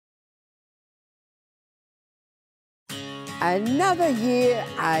Another year,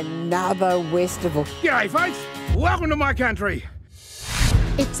 another Westival. G'day, folks. Welcome to my country.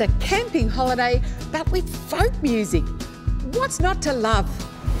 It's a camping holiday, but with folk music. What's not to love?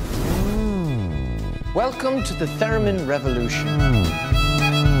 Welcome to the Theremin revolution.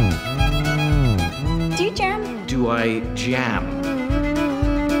 Do you jam? Do I jam?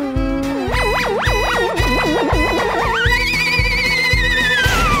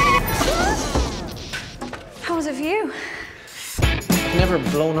 How was it for you? I've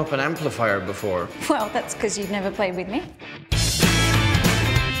never blown up an amplifier before. Well, that's because you've never played with me.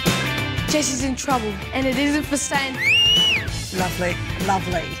 Jessie's in trouble, and it isn't for staying. Lovely,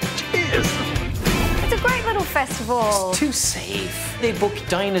 lovely. Cheers! It's a great little festival. Too safe. They book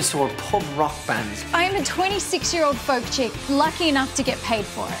dinosaur pub rock bands. I am a 26-year-old folk chick, lucky enough to get paid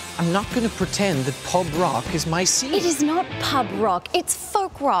for it. I'm not going to pretend that pub rock is my scene. It is not pub rock, it's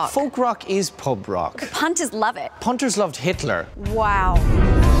folk rock. Folk rock is pub rock. The punters love it. Punters loved Hitler. Wow.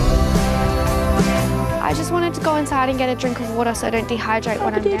 I just wanted to go inside and get a drink of water so I don't dehydrate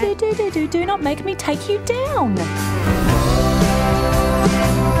when I'm dead. Do not make me take you down.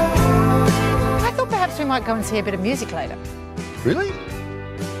 I thought perhaps we might go and see a bit of music later. Really?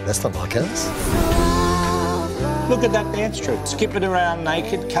 That's not like us. Look at that dance troupe, skipping around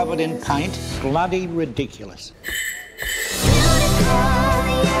naked, covered in paint. Bloody ridiculous.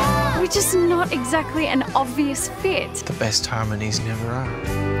 We're just not exactly an obvious fit. The best harmonies never are.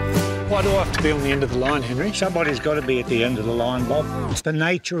 Why do I have to be on the end of the line, Henry? Somebody's got to be at the end of the line, Bob. It's the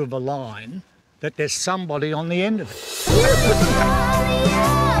nature of a line that there's somebody on the end of it.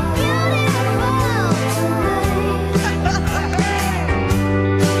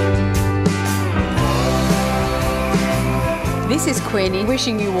 This is Queenie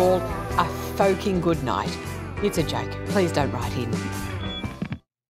wishing you all a folking good night. It's a joke. Please don't write in.